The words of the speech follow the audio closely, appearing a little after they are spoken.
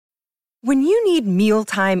When you need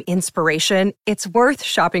mealtime inspiration, it's worth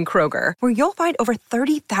shopping Kroger, where you'll find over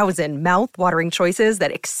 30,000 mouth-watering choices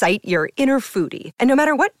that excite your inner foodie. And no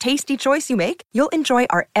matter what tasty choice you make, you'll enjoy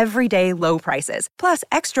our everyday low prices, plus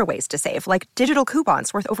extra ways to save, like digital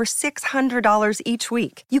coupons worth over $600 each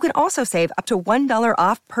week. You can also save up to $1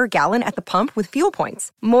 off per gallon at the pump with fuel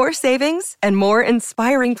points. More savings and more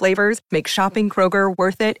inspiring flavors make shopping Kroger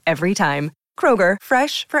worth it every time. Kroger,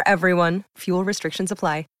 fresh for everyone. Fuel restrictions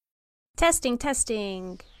apply.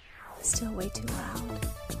 Testing. Still way too loud.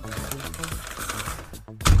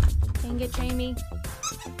 Dang it, Jamie.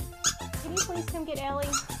 Can you please come get Ellie?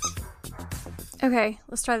 Okay,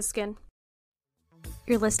 let's try this again.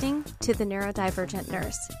 You're listening to The Neurodivergent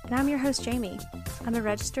Nurse, and I'm your host, Jamie. I'm a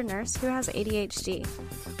registered nurse who has ADHD.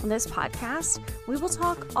 On this podcast, we will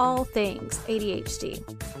talk all things ADHD.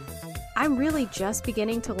 I'm really just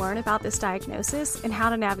beginning to learn about this diagnosis and how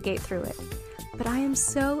to navigate through it. But I am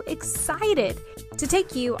so excited to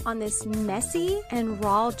take you on this messy and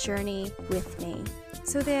raw journey with me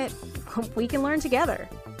so that we can learn together.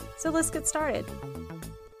 So let's get started.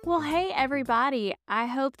 Well, hey, everybody. I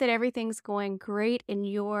hope that everything's going great in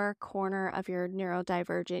your corner of your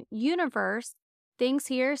neurodivergent universe. Things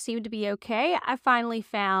here seem to be okay. I finally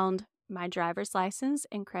found my driver's license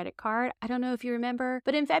and credit card. I don't know if you remember,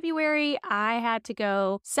 but in February, I had to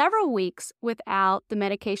go several weeks without the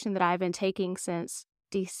medication that I've been taking since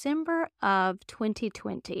December of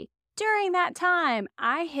 2020. During that time,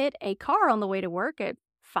 I hit a car on the way to work at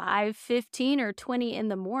 5:15 or 20 in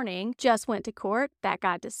the morning. Just went to court. That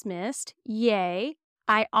got dismissed. Yay.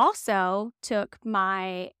 I also took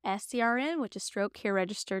my SCRN, which is Stroke Care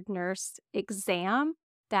Registered Nurse exam.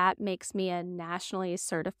 That makes me a nationally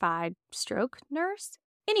certified stroke nurse.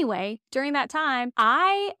 Anyway, during that time,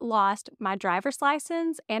 I lost my driver's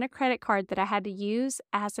license and a credit card that I had to use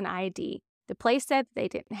as an ID. The place said they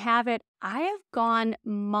didn't have it. I have gone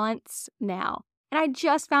months now, and I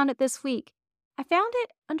just found it this week. I found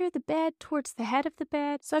it under the bed, towards the head of the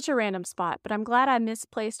bed. Such a random spot, but I'm glad I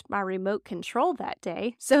misplaced my remote control that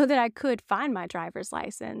day so that I could find my driver's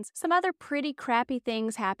license. Some other pretty crappy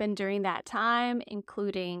things happened during that time,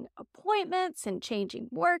 including appointments and changing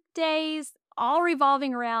work days, all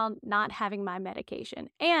revolving around not having my medication.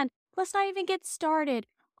 And let's not even get started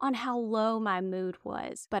on how low my mood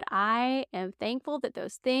was. But I am thankful that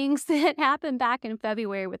those things that happened back in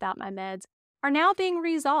February without my meds are now being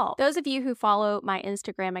resolved. Those of you who follow my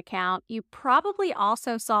Instagram account, you probably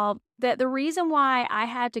also saw that the reason why I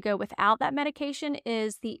had to go without that medication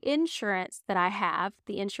is the insurance that I have,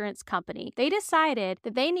 the insurance company. They decided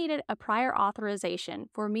that they needed a prior authorization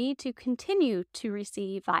for me to continue to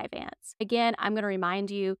receive Vyvanse. Again, I'm going to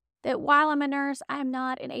remind you that while I'm a nurse, I'm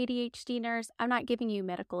not an ADHD nurse. I'm not giving you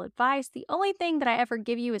medical advice. The only thing that I ever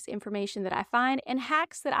give you is information that I find and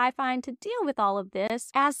hacks that I find to deal with all of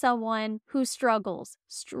this as someone who struggles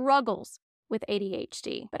with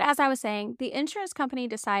ADHD. But as I was saying, the insurance company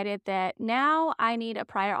decided that now I need a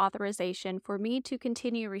prior authorization for me to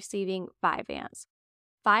continue receiving Vyvanse.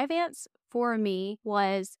 Vyvanse for me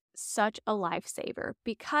was such a lifesaver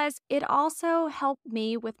because it also helped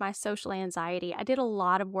me with my social anxiety. I did a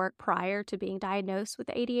lot of work prior to being diagnosed with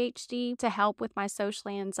ADHD to help with my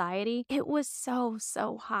social anxiety. It was so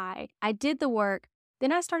high. I did the work.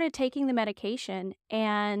 Then I started taking the medication,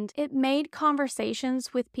 and it made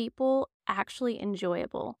conversations with people actually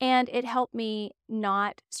enjoyable. And it helped me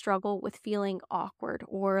not struggle with feeling awkward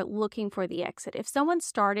or looking for the exit. If someone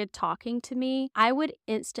started talking to me, I would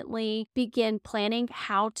instantly begin planning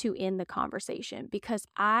how to end the conversation because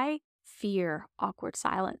I fear awkward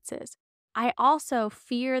silences. I also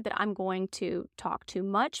fear that I'm going to talk too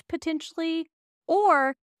much potentially,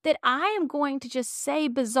 or that I am going to just say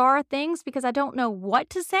bizarre things because I don't know what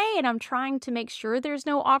to say and I'm trying to make sure there's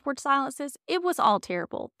no awkward silences. It was all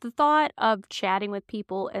terrible. The thought of chatting with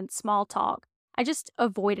people and small talk, I just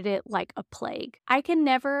avoided it like a plague. I can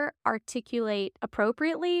never articulate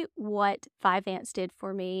appropriately what Vyvanse did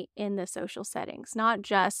for me in the social settings, not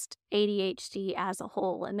just ADHD as a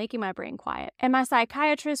whole and making my brain quiet. And my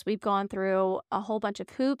psychiatrist, we've gone through a whole bunch of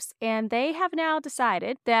hoops, and they have now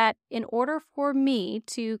decided that in order for me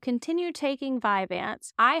to continue taking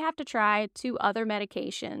Vyvanse, I have to try 2 other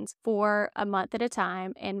medications for a month at a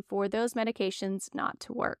time and for those medications not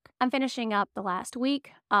to work. I'm finishing up the last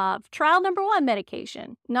week of trial number 1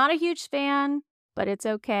 medication. Not a huge fan, but it's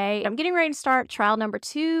okay. I'm getting ready to start trial number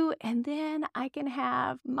 2, and then I can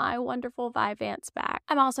have my wonderful Vyvanse back.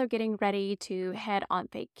 I'm also getting ready to head on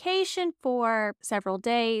vacation for several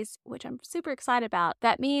days, which I'm super excited about.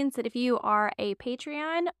 That means that if you are a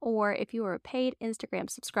Patreon or if you are a paid Instagram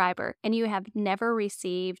subscriber and you have never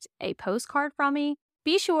received a postcard from me,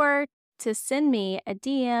 be sure to send me a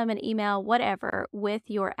DM, an email, whatever, with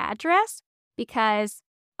your address, because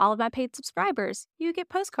all of my paid subscribers, you get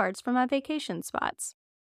postcards from my vacation spots.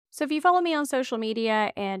 So if you follow me on social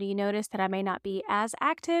media and you notice that I may not be as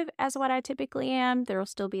active as what I typically am, there will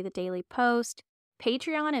still be the daily post.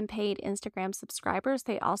 Patreon and paid Instagram subscribers,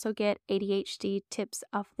 they also get ADHD tips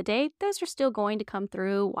of the day. Those are still going to come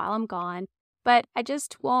through while I'm gone, but I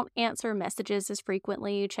just won't answer messages as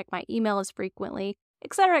frequently, check my email as frequently,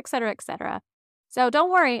 etc., etc., etc. So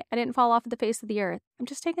don't worry, I didn't fall off the face of the earth. I'm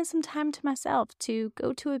just taking some time to myself to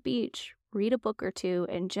go to a beach, read a book or two,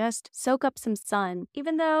 and just soak up some sun.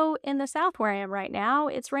 Even though in the south where I am right now,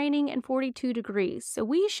 it's raining and 42 degrees. So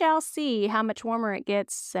we shall see how much warmer it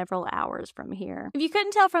gets several hours from here. If you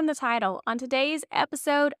couldn't tell from the title, on today's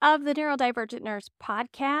episode of the Neurodivergent Nurse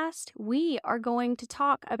podcast, we are going to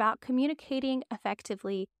talk about communicating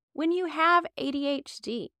effectively when you have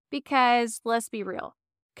ADHD. Because let's be real,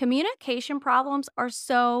 communication problems are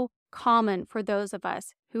so common for those of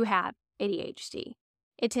us who have ADHD.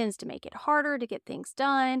 It tends to make it harder to get things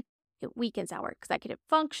done. It weakens our executive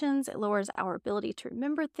functions. It lowers our ability to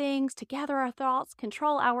remember things, to gather our thoughts,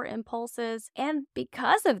 control our impulses. And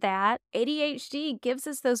because of that, ADHD gives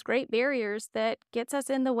us those great barriers that gets us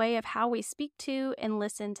in the way of how we speak to and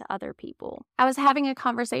listen to other people. I was having a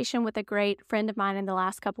conversation with a great friend of mine in the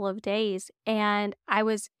last couple of days, and I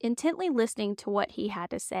was intently listening to what he had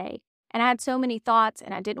to say. And I had so many thoughts,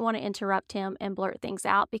 and I didn't want to interrupt him and blurt things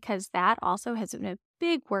out because that also has been a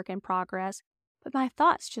big work in progress. But my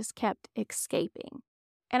thoughts just kept escaping.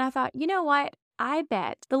 And I thought, you know what? I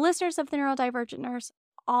bet the listeners of the Neurodivergent Nurse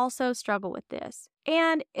also struggle with this.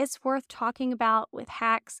 And it's worth talking about with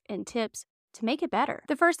hacks and tips to make it better.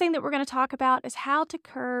 The first thing that we're going to talk about is how to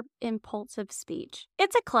curb impulsive speech.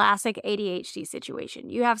 It's a classic ADHD situation.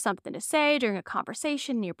 You have something to say during a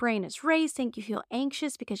conversation, and your brain is racing. You feel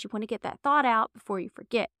anxious because you want to get that thought out before you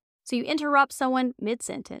forget. So you interrupt someone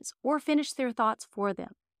mid-sentence or finish their thoughts for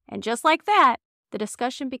them. And just like that, the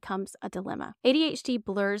discussion becomes a dilemma. ADHD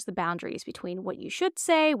blurs the boundaries between what you should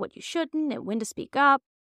say, what you shouldn't, and when to speak up.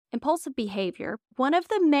 Impulsive behavior, one of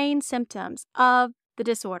the main symptoms of the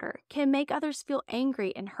disorder, can make others feel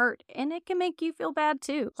angry and hurt, and it can make you feel bad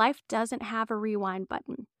too. Life doesn't have a rewind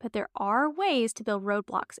button, but there are ways to build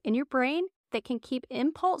roadblocks in your brain that can keep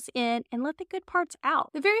impulse in and let the good parts out.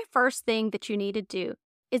 The very first thing that you need to do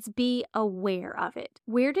is be aware of it.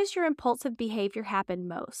 Where does your impulsive behavior happen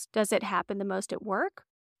most? Does it happen the most at work,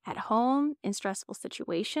 at home, in stressful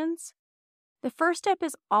situations? The first step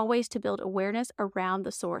is always to build awareness around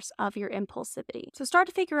the source of your impulsivity. So start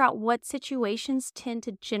to figure out what situations tend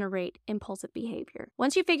to generate impulsive behavior.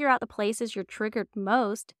 Once you figure out the places you're triggered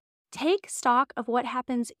most, take stock of what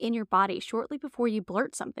happens in your body shortly before you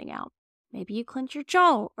blurt something out. Maybe you clench your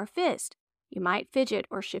jaw or fist. You might fidget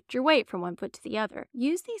or shift your weight from one foot to the other.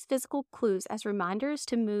 Use these physical clues as reminders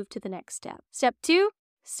to move to the next step. Step 2,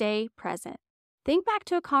 stay present. Think back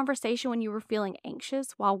to a conversation when you were feeling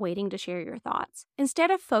anxious while waiting to share your thoughts.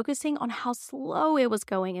 Instead of focusing on how slow it was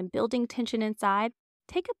going and building tension inside,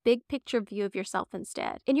 take a big picture view of yourself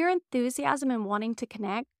instead. In your enthusiasm and wanting to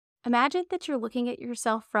connect, imagine that you're looking at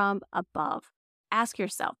yourself from above. Ask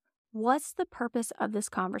yourself, what's the purpose of this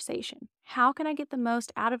conversation? How can I get the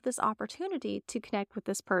most out of this opportunity to connect with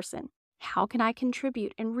this person? How can I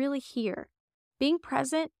contribute and really hear? Being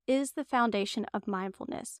present is the foundation of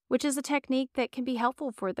mindfulness, which is a technique that can be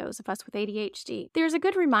helpful for those of us with ADHD. There's a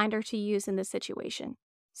good reminder to use in this situation.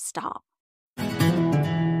 Stop.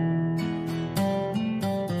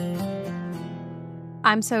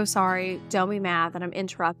 I'm so sorry. Don't be mad that I'm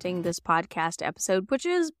interrupting this podcast episode, which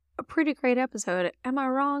is a pretty great episode. Am I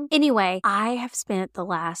wrong? Anyway, I have spent the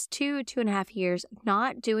last 2.5 years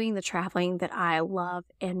not doing the traveling that I love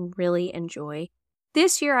and really enjoy.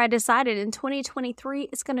 This year, I decided in 2023,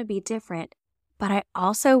 it's going to be different, but I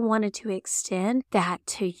also wanted to extend that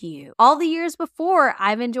to you. All the years before,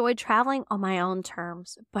 I've enjoyed traveling on my own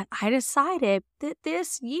terms, but I decided that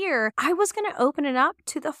this year, I was going to open it up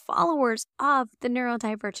to the followers of the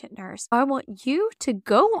Neurodivergent Nurse. I want you to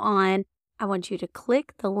go on. I want you to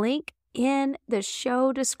click the link in the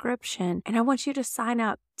show description, and I want you to sign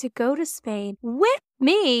up to go to Spain with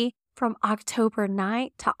me from October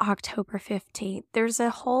 9th to October 15th. There's a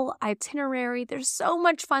whole itinerary. There's so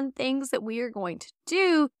much fun things that we are going to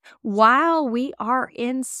do while we are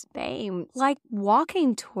in Spain, like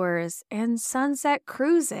walking tours and sunset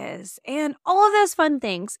cruises and all of those fun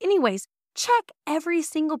things. Anyways, Check every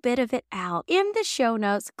single bit of it out. In the show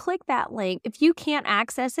notes, click that link. If you can't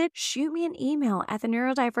access it, shoot me an email at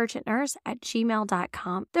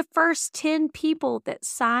theneurodivergentnurse@gmail.com. The first 10 people that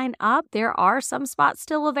sign up, there are some spots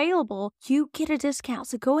still available. You get a discount,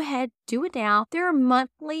 so go ahead, do it now. There are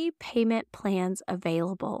monthly payment plans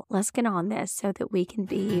available. Let's get on this so that we can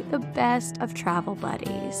be the best of travel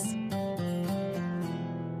buddies.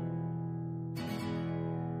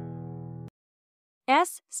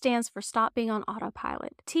 S stands for stop being on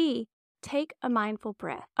autopilot. T, take a mindful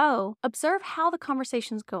breath. O, observe how the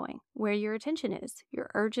conversation's going, where your attention is, your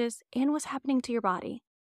urges, and what's happening to your body.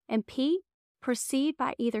 And P, proceed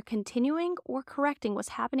by either continuing or correcting what's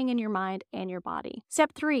happening in your mind and your body.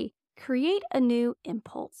 Step 3, create a new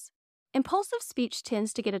impulse. Impulsive speech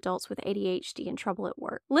tends to get adults with ADHD in trouble at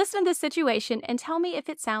work. Listen to this situation and tell me if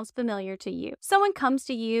it sounds familiar to you. Someone comes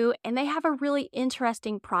to you and they have a really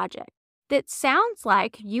interesting project that sounds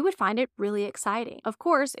like you would find it really exciting. Of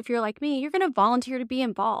course, if you're like me, you're going to volunteer to be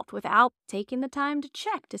involved without taking the time to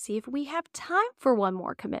check to see if we have time for one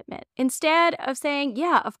more commitment. Instead of saying,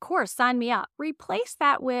 yeah, of course, sign me up, replace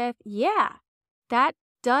that with, yeah, that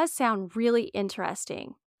does sound really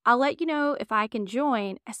interesting. I'll let you know if I can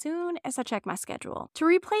join as soon as I check my schedule. To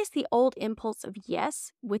replace the old impulse of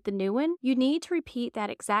yes with the new one, you need to repeat that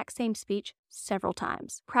exact same speech several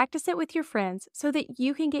times. Practice it with your friends so that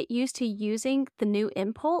you can get used to using the new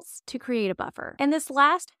impulse to create a buffer. And this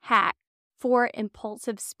last hack for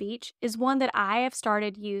impulsive speech is one that I have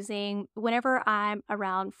started using whenever I'm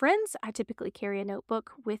around friends. I typically carry a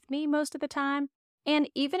notebook with me most of the time. And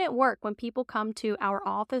even at work, when people come to our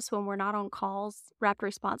office when we're not on calls, rapid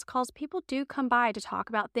response calls, people do come by to talk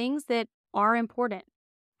about things that are important.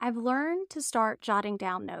 I've learned to start jotting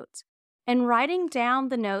down notes. And writing down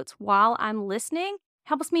the notes while I'm listening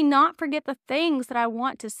helps me not forget the things that I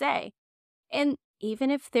want to say. And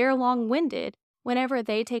even if they're long-winded, whenever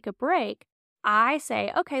they take a break, I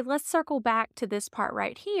say, okay, let's circle back to this part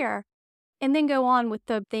right here. And then go on with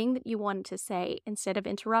the thing that you wanted to say. Instead of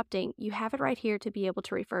interrupting, you have it right here to be able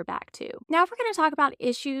to refer back to. Now, we're going to talk about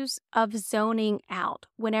issues of zoning out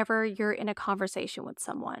whenever you're in a conversation with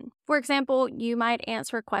someone. For example, you might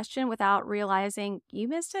answer a question without realizing you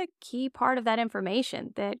missed a key part of that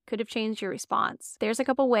information that could have changed your response. There's a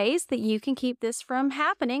couple ways that you can keep this from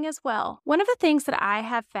happening as well. One of the things that I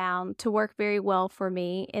have found to work very well for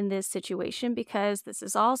me in this situation, because this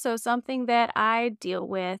is also something that I deal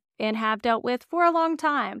with and have dealt with for a long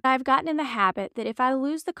time. I've gotten in the habit that if I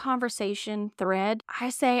lose the conversation thread,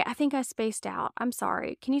 I say, I think I spaced out. I'm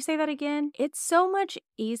sorry. Can you say that again? It's so much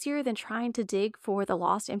easier than trying to dig for the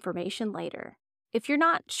lost information later. If you're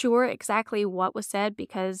not sure exactly what was said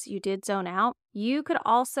because you did zone out, you could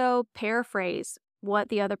also paraphrase what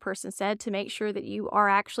the other person said to make sure that you are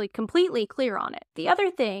actually completely clear on it. The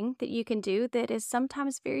other thing that you can do that is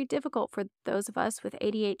sometimes very difficult for those of us with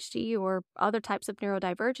ADHD or other types of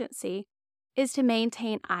neurodivergency is to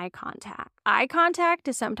maintain eye contact. Eye contact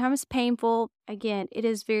is sometimes painful. Again, it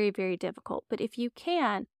is very, very difficult. But if you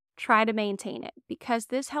can, try to maintain it because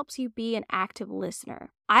this helps you be an active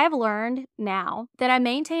listener. I have learned now that I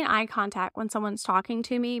maintain eye contact when someone's talking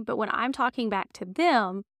to me, but when I'm talking back to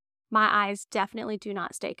them, my eyes definitely do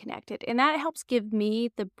not stay connected. And that helps give me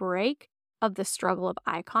the break of the struggle of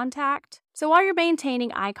eye contact. So while you're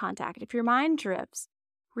maintaining eye contact, if your mind drifts,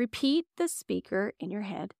 repeat the speaker in your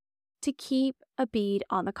head to keep a bead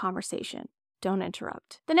on the conversation. Don't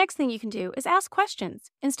interrupt. The next thing you can do is ask questions.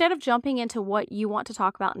 Instead of jumping into what you want to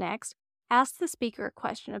talk about next, ask the speaker a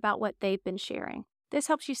question about what they've been sharing. This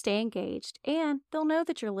helps you stay engaged and they'll know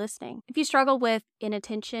that you're listening. If you struggle with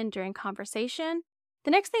inattention during conversation, the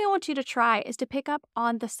next thing I want you to try is to pick up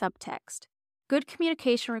on the subtext. Good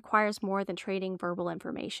communication requires more than trading verbal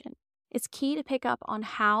information. It's key to pick up on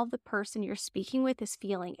how the person you're speaking with is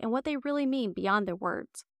feeling and what they really mean beyond their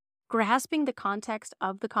words. Grasping the context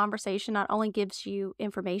of the conversation not only gives you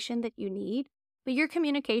information that you need, but your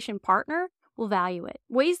communication partner will value it.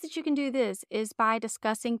 Ways that you can do this is by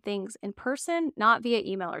discussing things in person, not via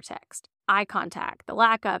email or text. Eye contact, the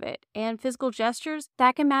lack of it, and physical gestures,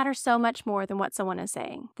 that can matter so much more than what someone is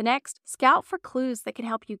saying. The next, scout for clues that can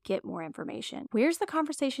help you get more information. Where's the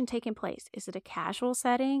conversation taking place? Is it a casual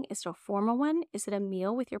setting? Is it a formal one? Is it a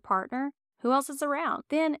meal with your partner? Who else is around?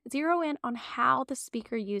 Then zero in on how the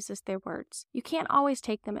speaker uses their words. You can't always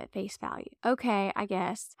take them at face value. Okay, I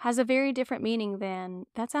guess, has a very different meaning than,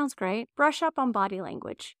 that sounds great. Brush up on body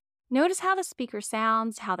language. Notice how the speaker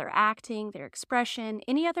sounds, how they're acting, their expression,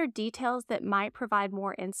 any other details that might provide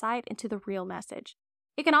more insight into the real message.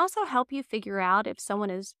 It can also help you figure out if someone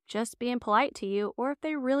is just being polite to you or if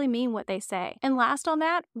they really mean what they say. And last on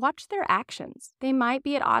that, watch their actions. They might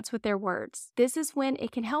be at odds with their words. This is when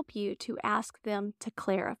it can help you to ask them to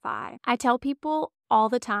clarify. I tell people all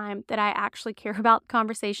the time that I actually care about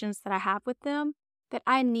conversations that I have with them, that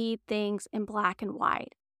I need things in black and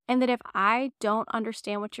white, and that if I don't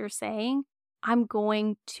understand what you're saying, I'm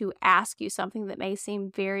going to ask you something that may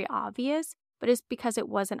seem very obvious, but it's because it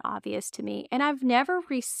wasn't obvious to me. And I've never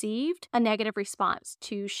received a negative response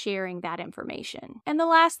to sharing that information. And the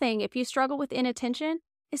last thing, if you struggle with inattention,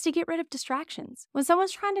 is to get rid of distractions. When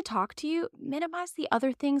someone's trying to talk to you, minimize the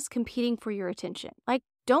other things competing for your attention. Like,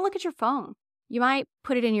 don't look at your phone. You might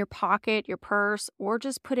put it in your pocket, your purse, or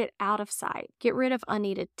just put it out of sight. Get rid of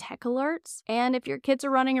unneeded tech alerts. And if your kids are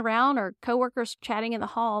running around or coworkers chatting in the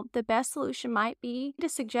hall, the best solution might be to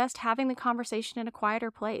suggest having the conversation in a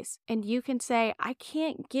quieter place. And you can say, I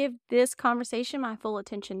can't give this conversation my full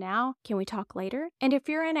attention now. Can we talk later? And if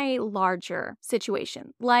you're in a larger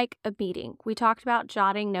situation, like a meeting, we talked about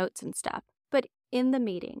jotting notes and stuff. But in the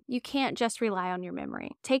meeting, you can't just rely on your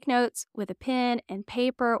memory. Take notes with a pen and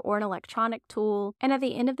paper or an electronic tool. And at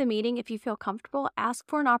the end of the meeting, if you feel comfortable, ask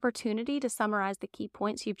for an opportunity to summarize the key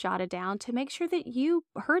points you've jotted down to make sure that you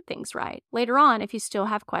heard things right. Later on, if you still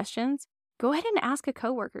have questions, go ahead and ask a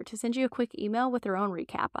coworker to send you a quick email with their own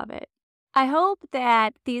recap of it. I hope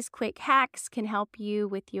that these quick hacks can help you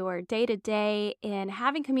with your day-to-day in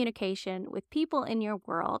having communication with people in your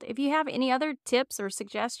world. If you have any other tips or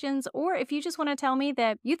suggestions, or if you just want to tell me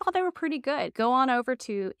that you thought they were pretty good, go on over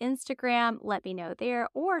to Instagram, let me know there,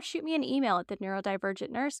 or shoot me an email at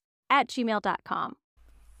theneurodivergentnurse@gmail.com.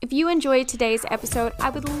 If you enjoyed today's episode, I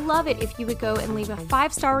would love it if you would go and leave a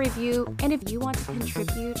 5-star review. And if you want to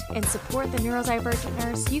contribute and support the Neurodivergent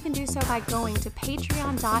Nurse, you can do so by going to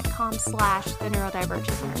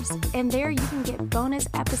patreon.com/theneurodivergentnurse. And there you can get bonus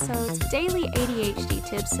episodes, daily ADHD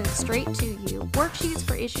tips sent straight to you, worksheets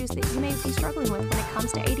for issues that you may be struggling with when it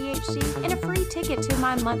comes to ADHD, and a free ticket to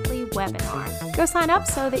my monthly webinar. Go sign up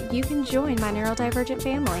so that you can join my neurodivergent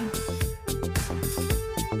family.